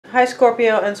Hi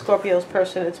Scorpio and Scorpio's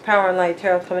person. It's Power and Light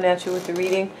Tarot coming at you with the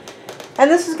reading. And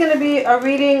this is going to be a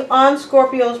reading on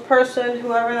Scorpio's person,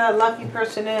 whoever that lucky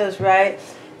person is, right?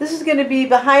 This is going to be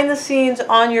behind the scenes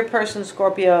on your person,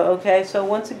 Scorpio, okay? So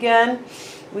once again,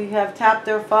 we have tapped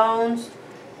their phones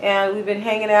and we've been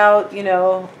hanging out, you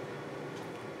know,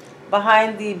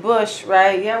 behind the bush,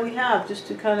 right? Yeah, we have, just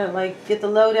to kind of like get the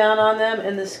lowdown on them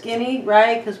and the skinny,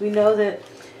 right? Because we know that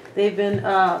they've been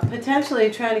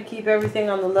potentially trying to keep everything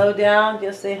on the low down.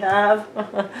 Yes, they have.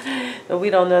 But we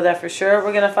don't know that for sure.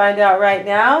 We're going to find out right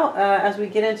now as we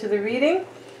get into the reading.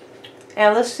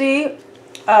 And let's see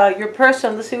your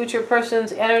person. Let's see what your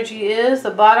person's energy is.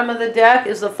 The bottom of the deck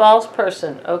is the false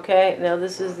person. Okay, now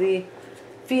this is the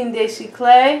Fin de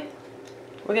Cycle.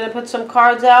 We're going to put some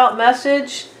cards out.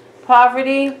 Message,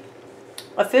 poverty,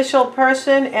 official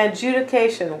person, and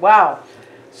adjudication. Wow.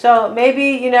 So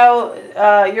maybe, you know,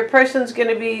 your person's going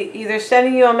to be either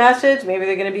sending you a message, maybe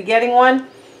they're going to be getting one.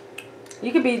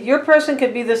 You could be, your person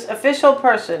could be this official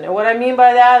person. And what I mean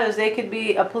by that is they could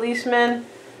be a policeman,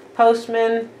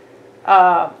 postman,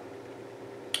 fireman,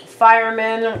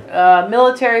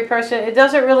 military person. It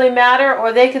doesn't really matter.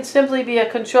 Or they could simply be a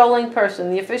controlling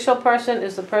person. The official person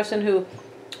is the person who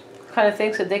kind of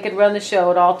thinks that they could run the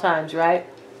show at all times, right?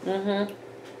 Mm-hmm.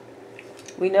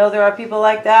 We know there are people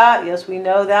like that. Yes, we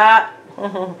know that.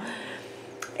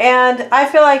 And I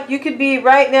feel like you could be,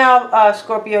 right now,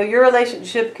 Scorpio, your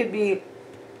relationship could be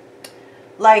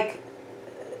like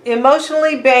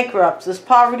emotionally bankrupt. This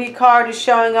poverty card is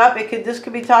showing up. This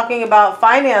could be talking about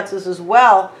finances as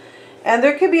well. And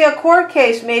there could be a court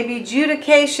case, maybe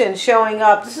adjudication showing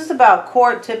up. This is about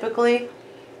court typically.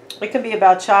 It could be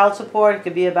about child support. It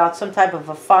could be about some type of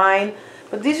a fine.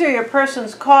 But these are your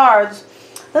person's cards.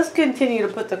 Let's continue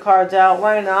to put the cards out.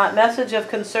 Why not? Message of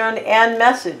concern and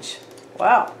message.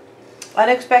 Wow.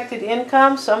 Unexpected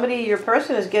income. Somebody, your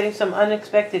person is getting some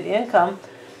unexpected income.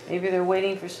 Maybe they're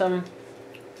waiting for some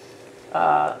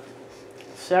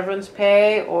severance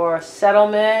pay or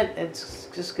settlement. It's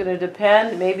just going to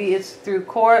depend. Maybe it's through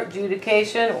court,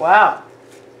 adjudication. Wow.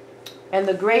 And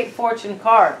the Great Fortune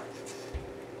card.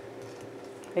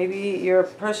 Maybe your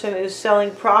person is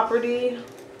selling property.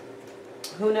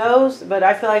 Who knows? But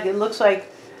I feel like it looks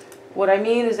like, what I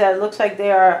mean is that it looks like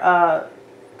they are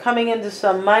coming into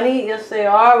some money. Yes, they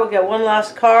are. We'll get one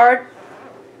last card.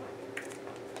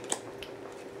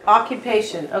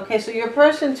 Occupation. Okay, so your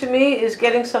person to me is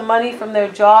getting some money from their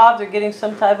job. They're getting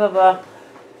some type of a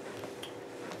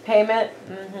payment.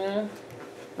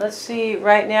 Let's see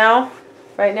right now.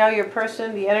 Right now your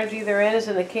person, the energy they're in is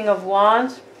in the King of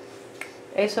Wands.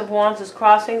 Ace of Wands is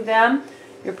crossing them.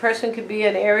 Your person could be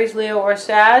an Aries, Leo, or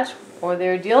Sag, or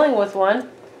they're dealing with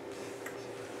one.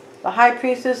 The High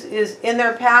Priestess is in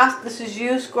their past. This is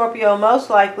you, Scorpio, most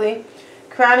likely.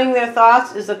 Crowning their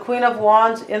thoughts is the Queen of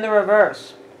Wands in the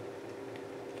reverse.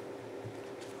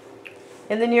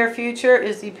 In the near future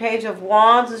is the Page of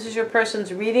Wands. This is your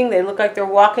person's reading. They look like they're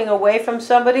walking away from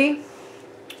somebody.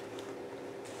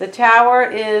 The Tower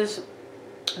is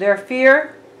their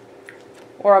fear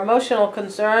or emotional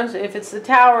concerns. If it's the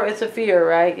Tower, it's a fear,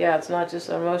 right? Yeah, it's not just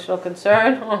an emotional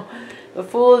concern. The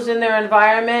Fool is in their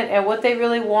environment, and what they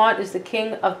really want is the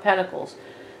King of Pentacles.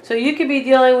 So you could be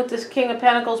dealing with this King of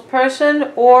Pentacles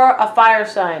person or a fire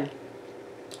sign.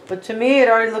 But to me, it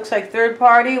already looks like third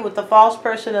party with the false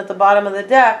person at the bottom of the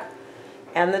deck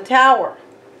and the Tower.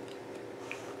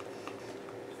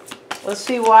 Let's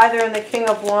see why they're in the King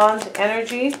of Wands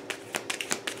energy.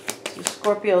 This is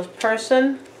Scorpio's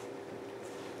person.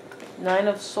 Nine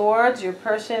of Swords. Your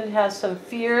person has some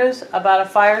fears about a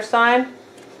fire sign.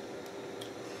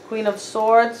 Queen of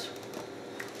Swords.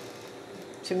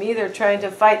 To me, they're trying to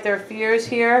fight their fears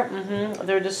here.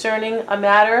 They're discerning a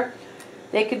matter.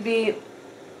 They could be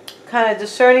kind of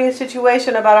discerning a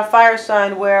situation about a fire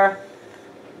sign where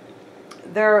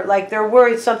they're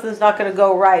worried something's not going to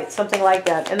go right. Something like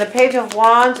that. And the Page of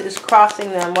Wands is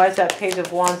crossing them. Why is that Page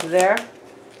of Wands there?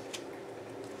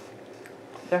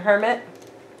 The Hermit.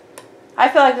 I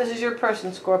feel like this is your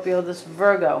person, Scorpio, this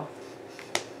Virgo.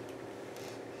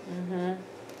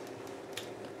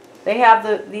 They have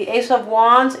the Ace of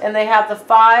Wands and they have the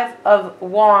Five of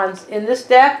Wands. In this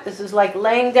deck, this is like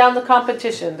laying down the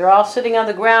competition. They're all sitting on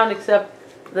the ground except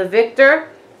the victor.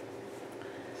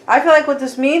 I feel like what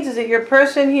this means is that your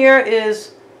person here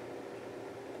is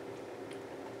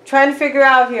trying to figure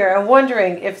out here and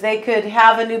wondering if they could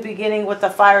have a new beginning with the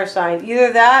fire sign.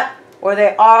 Either that or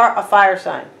they are a fire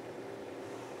sign.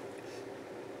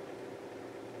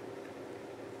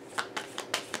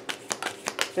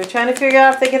 They're trying to figure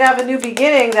out if they could have a new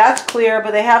beginning. That's clear,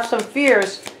 but they have some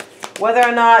fears. whether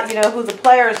or not you know who the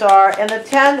players are. And the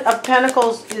 10 of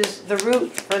Pentacles is the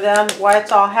root for them, why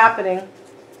it's all happening.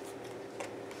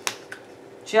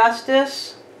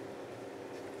 Justice.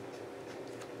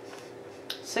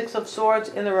 6 of Swords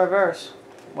in the reverse.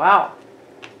 Wow.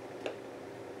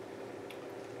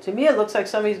 To me, it looks like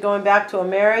somebody's going back to a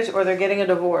marriage or they're getting a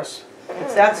divorce.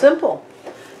 It's that simple.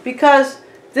 Because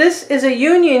this is a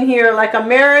union here, like a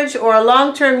marriage or a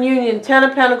long-term union. 10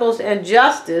 of Pentacles and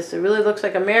Justice. It really looks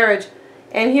like a marriage.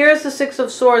 And here's the 6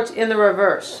 of Swords in the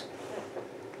reverse.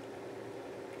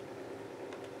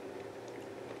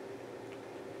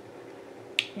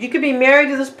 You could be married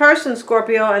to this person,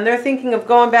 Scorpio, and they're thinking of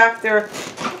going back there.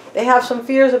 They have some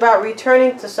fears about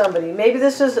returning to somebody. Maybe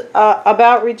this is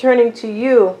about returning to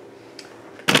you.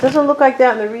 It doesn't look like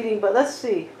that in the reading, but let's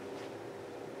see.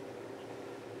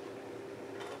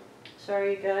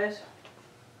 Sorry, you guys.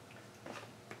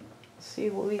 Let's see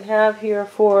what we have here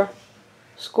for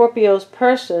Scorpio's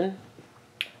person.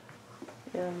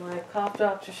 And my cough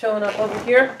drops are showing up over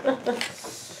here.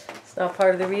 It's not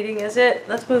part of the reading, is it?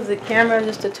 Let's move the camera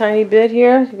just a tiny bit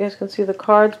here. You guys can see the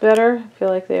cards better. I feel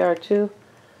like they are too.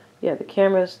 Yeah, the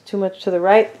camera is too much to the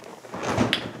right.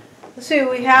 Let's see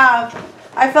what we have.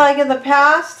 I feel like in the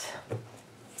past,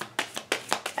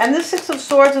 and this 6 of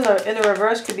Swords in the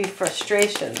reverse could be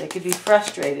frustration. They could be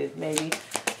frustrated, maybe.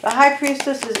 The High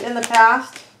Priestess is in the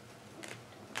past,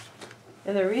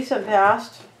 in the recent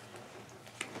past.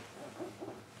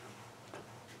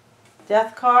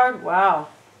 Death card, wow.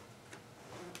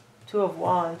 2 of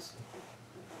Wands.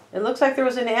 It looks like there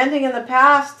was an ending in the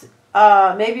past.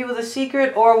 Maybe with a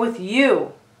secret or with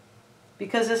you.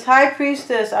 Because this High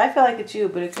Priestess, I feel like it's you,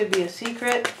 but it could be a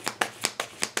secret.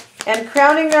 And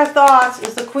crowning their thoughts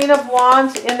is the Queen of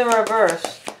Wands in the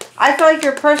reverse. I feel like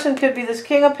your person could be this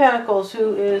King of Pentacles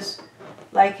who is,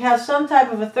 like, has some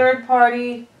type of a third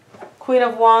party Queen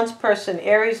of Wands person,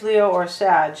 Aries, Leo, or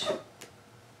Sag.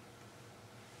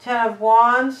 10 of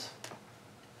Wands.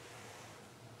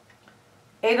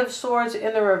 8 of Swords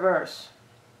in the reverse.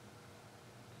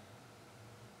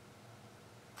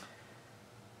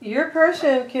 Your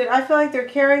person could, I feel like they're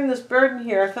carrying this burden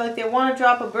here. I feel like they want to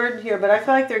drop a burden here, but I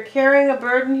feel like they're carrying a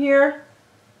burden here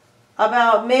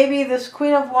about maybe this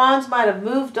Queen of Wands might have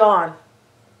moved on.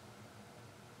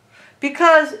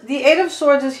 Because the 8 of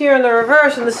Swords is here in the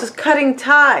reverse, and this is cutting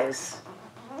ties.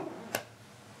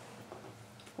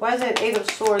 Why is that 8 of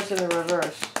Swords in the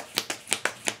reverse?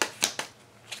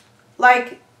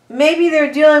 Like, maybe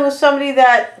they're dealing with somebody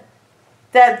that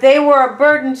they were a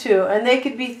burden to, and they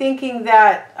could be thinking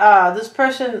that this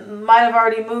person might have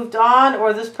already moved on,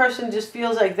 or this person just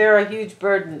feels like they're a huge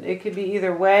burden. It could be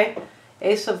either way.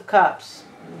 Ace of Cups.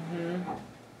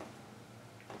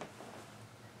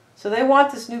 So they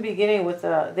want this new beginning with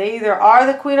they either are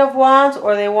the Queen of Wands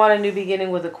or they want a new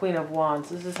beginning with the Queen of Wands.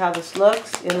 This is how this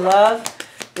looks in love.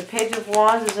 The Page of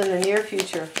Wands is in the near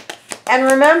future. And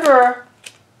remember,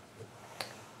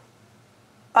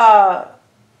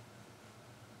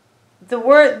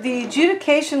 the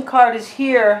adjudication card is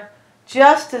here.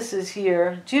 Justice is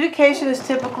here. Adjudication is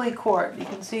typically court. You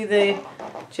can see the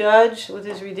judge with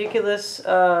his ridiculous,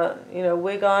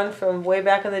 wig on from way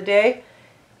back in the day.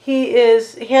 He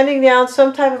is handing down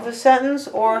some type of a sentence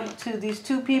or to these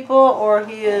 2 people, or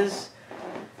he is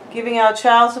giving out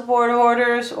child support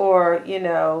orders, or,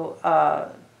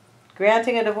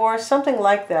 granting a divorce, something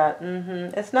like that.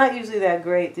 It's not usually that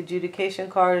great. The adjudication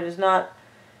card is not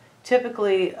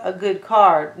typically a good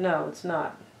card. No, it's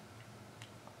not.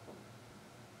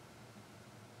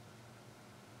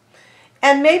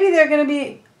 And maybe they're going to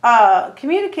be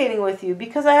communicating with you,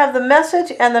 because I have the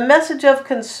message and the message of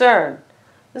concern.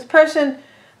 This person,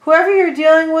 whoever you're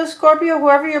dealing with, Scorpio,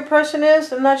 whoever your person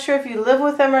is, I'm not sure if you live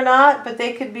with them or not, but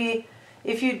they could be,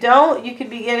 if you don't, you could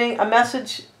be getting a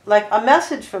message, like a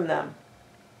message from them.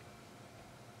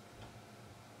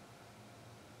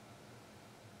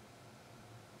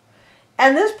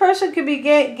 And this person could be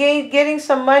getting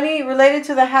some money related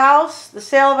to the house, the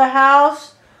sale of a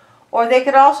house, or they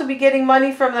could also be getting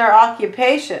money from their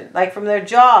occupation, like from their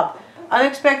job.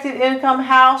 Unexpected income,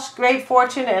 house, great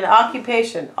fortune, and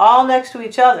occupation, all next to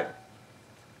each other.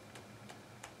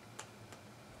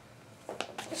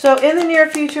 So in the near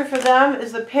future for them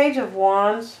is the Page of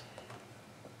Wands,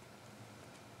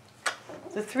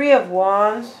 the 3 of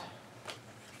Wands,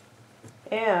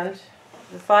 and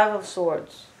the 5 of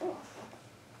Swords.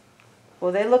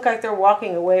 Well, they look like they're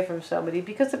walking away from somebody,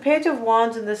 because the Page of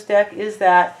Wands in this deck is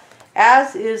that,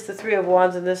 as is the 3 of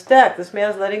Wands in this deck. This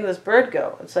man's letting this bird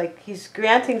go. It's like he's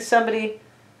granting somebody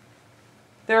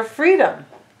their freedom.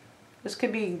 This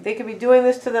could be, they could be doing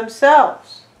this to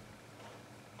themselves.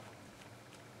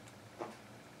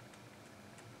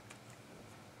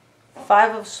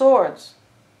 Five of Swords.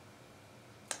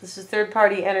 This is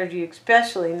third-party energy,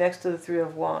 especially next to the Three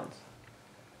of Wands.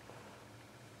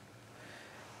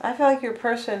 I feel like your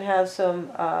person has some,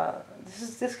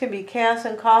 this can be chaos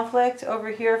and conflict over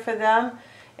here for them.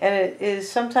 And it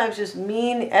is sometimes just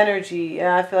mean energy. And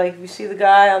I feel like if you see the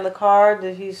guy on the card,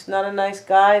 that he's not a nice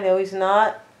guy. No, he's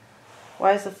not.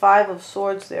 Why is the Five of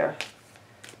Swords there?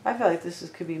 I feel like this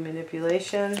could be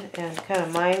manipulation and kind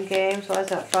of mind games. Why is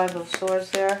that Five of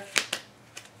Swords there?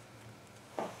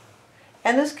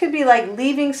 And this could be like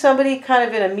leaving somebody kind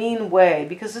of in a mean way.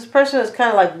 Because this person is kind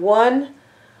of like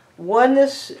won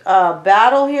this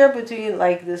battle here between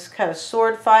like this kind of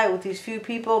sword fight with these few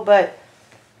people. But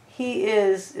he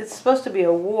is, it's supposed to be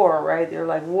a war, right? They're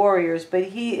like warriors. But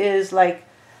he is like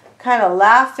kind of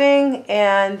laughing.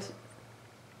 And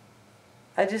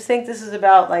I just think this is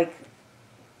about like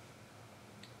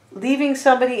leaving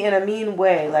somebody in a mean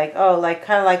way. Like, oh, like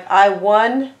kind of like I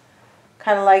won.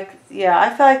 Kind of like, yeah,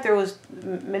 I feel like there was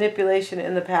manipulation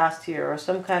in the past here. Or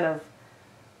some kind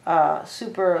of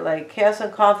super like chaos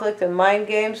and conflict and mind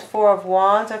games. Four of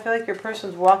Wands. I feel like your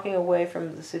person's walking away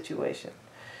from the situation.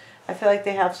 I feel like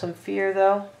they have some fear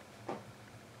though.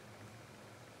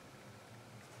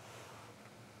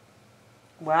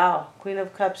 Wow, Queen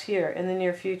of Cups here in the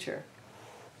near future.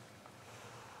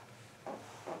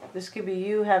 This could be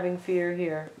you having fear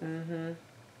here.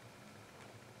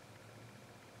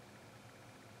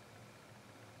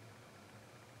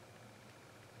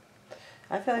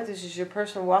 I feel like this is your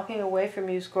person walking away from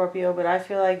you, Scorpio, but I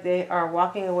feel like they are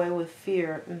walking away with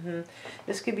fear.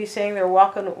 This could be saying they're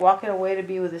walking away to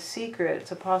be with a secret.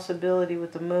 It's a possibility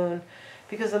with the moon,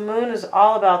 because the moon is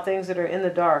all about things that are in the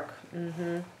dark.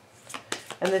 And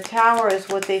the Tower is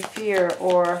what they fear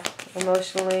or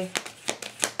emotionally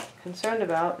concerned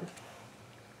about.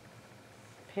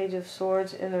 Page of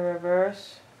Swords in the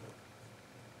reverse.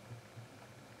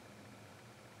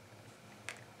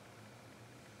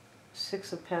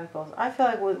 Six of Pentacles. I feel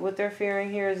like what they're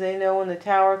fearing here is they know when the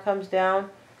Tower comes down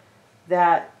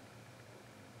that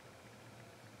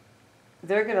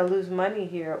they're going to lose money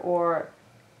here. Or,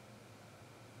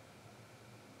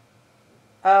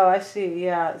 oh, I see,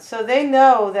 yeah. So they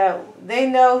know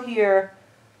here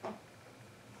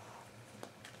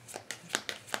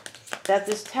that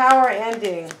this Tower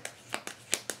ending,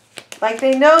 like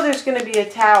they know there's going to be a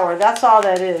Tower. That's all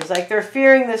that is. Like they're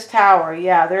fearing this Tower.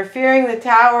 Yeah, they're fearing the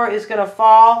Tower is going to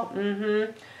fall.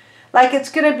 Like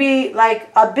it's going to be like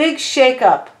a big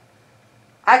shakeup.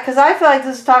 Because I feel like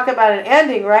this is talking about an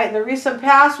ending, right? In the recent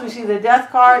past, we see the Death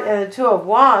card and the Two of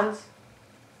Wands.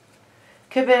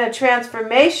 Could have been a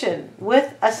transformation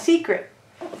with a secret.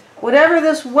 Whatever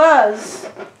this was,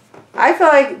 I feel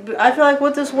like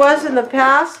what this was in the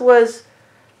past was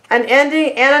an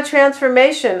ending and a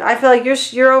transformation. I feel like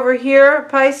you're over here,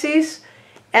 Pisces,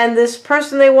 and this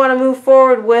person they want to move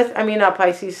forward with, I mean not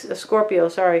Pisces, Scorpio,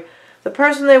 sorry. The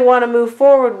person they want to move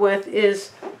forward with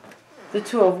is the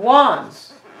Two of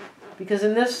Wands. Because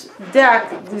in this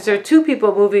deck, these are two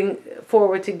people moving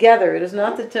forward together. It is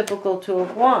not the typical Two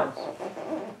of Wands.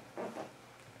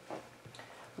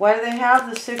 Why do they have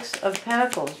the Six of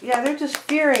Pentacles? Yeah, they're just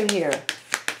fearing here.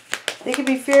 They could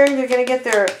be fearing they're going to get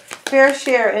their fair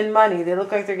share in money. They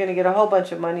look like they're going to get a whole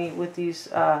bunch of money with these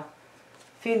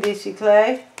fin de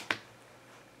siècle.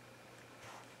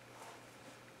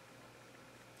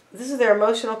 This is their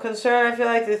emotional concern. I feel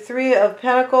like the Three of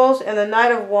Pentacles and the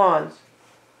Knight of Wands.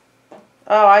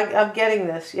 Oh, I'm getting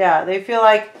this. Yeah, they feel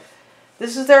like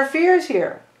this is their fears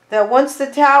here. That once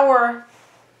the Tower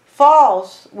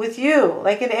falls with you,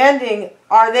 like an ending,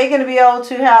 are they going to be able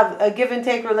to have a give and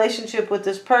take relationship with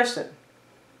this person?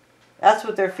 That's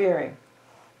what they're fearing.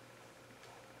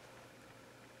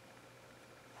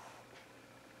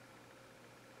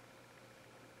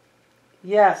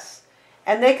 Yes.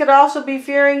 And they could also be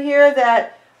fearing here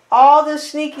that all the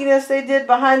sneakiness they did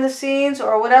behind the scenes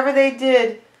or whatever they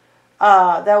did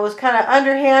that was kind of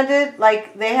underhanded,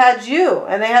 like they had you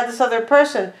and they had this other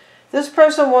person. This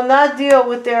person will not deal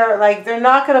with their, like they're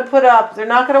not going to put up, they're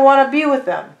not going to want to be with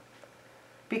them.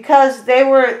 Because they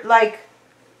were like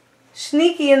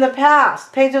sneaky in the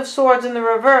past. Page of Swords in the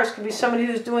reverse could be somebody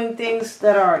who's doing things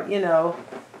that are, you know,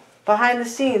 behind the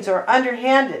scenes or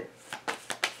underhanded.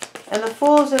 And the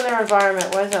Fool's in their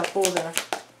environment. Why is that Fool there?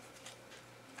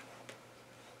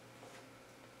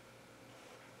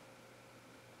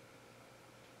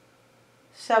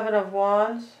 Seven of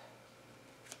Wands.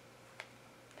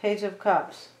 Page of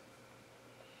Cups.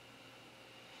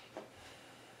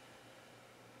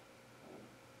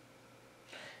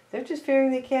 They're just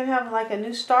fearing they can't have like a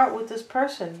new start with this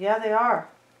person. Yeah, they are.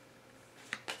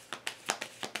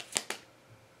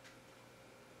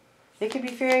 They could be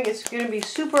fearing it's going to be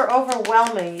super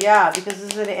overwhelming. Yeah, because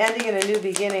this is an ending and a new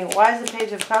beginning. Why is the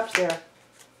Page of Cups there?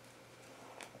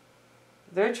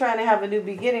 They're trying to have a new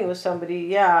beginning with somebody.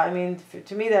 Yeah, I mean,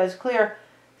 to me that is clear.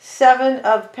 7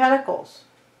 of Pentacles.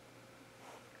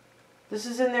 This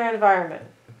is in their environment.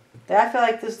 I feel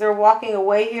like they're walking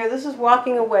away here. This is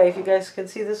walking away, if you guys can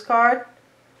see this card.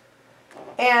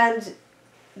 And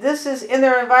this is in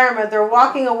their environment. They're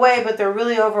walking away, but they're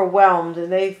really overwhelmed.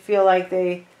 And they feel like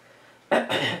they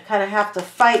kind of have to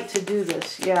fight to do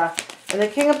this. Yeah. And the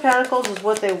King of Pentacles is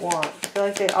what they want. I feel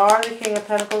like they are the King of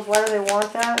Pentacles. Why do they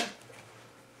want that?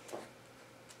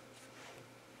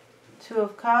 2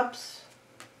 of Cups.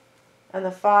 And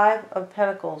the 5 of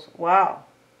Pentacles. Wow.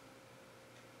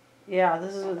 Yeah,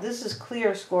 this is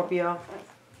clear, Scorpio.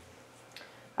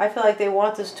 I feel like they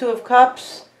want this 2 of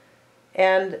Cups.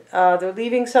 And they're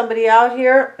leaving somebody out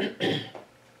here.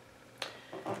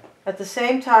 At the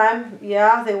same time,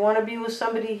 yeah, they want to be with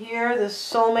somebody here. This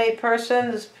soulmate person.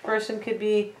 This person could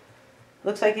be,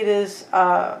 looks like it is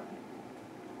a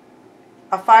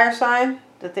fire sign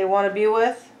that they want to be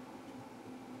with.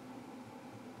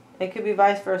 It could be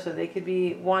vice versa. They could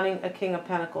be wanting a King of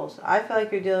Pentacles. I feel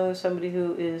like you're dealing with somebody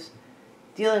who is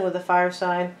dealing with a fire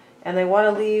sign. And they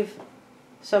want to leave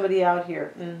somebody out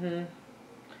here.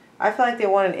 I feel like they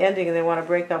want an ending and they want to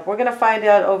break up. We're going to find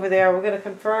out over there. We're going to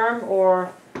confirm,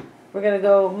 or we're going to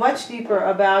go much deeper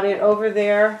about it over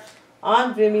there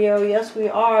on Vimeo. Yes, we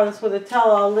are. That's where the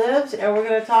tell-all lives. And we're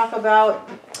going to talk about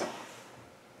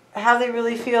how they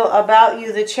really feel about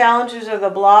you, the challenges or the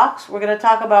blocks. We're going to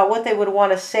talk about what they would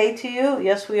want to say to you.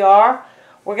 Yes, we are.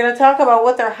 We're going to talk about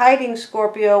what they're hiding,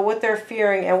 Scorpio, what they're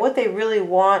fearing, and what they really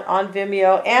want on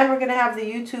Vimeo. And we're going to have the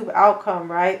YouTube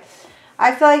outcome, right?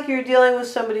 I feel like you're dealing with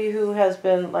somebody who has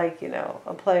been, like, you know,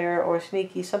 a player or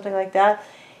sneaky, something like that.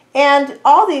 And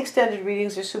all the extended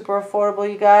readings are super affordable,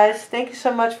 you guys. Thank you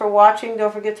so much for watching.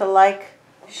 Don't forget to like,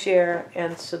 share,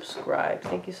 and subscribe.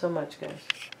 Thank you so much, guys.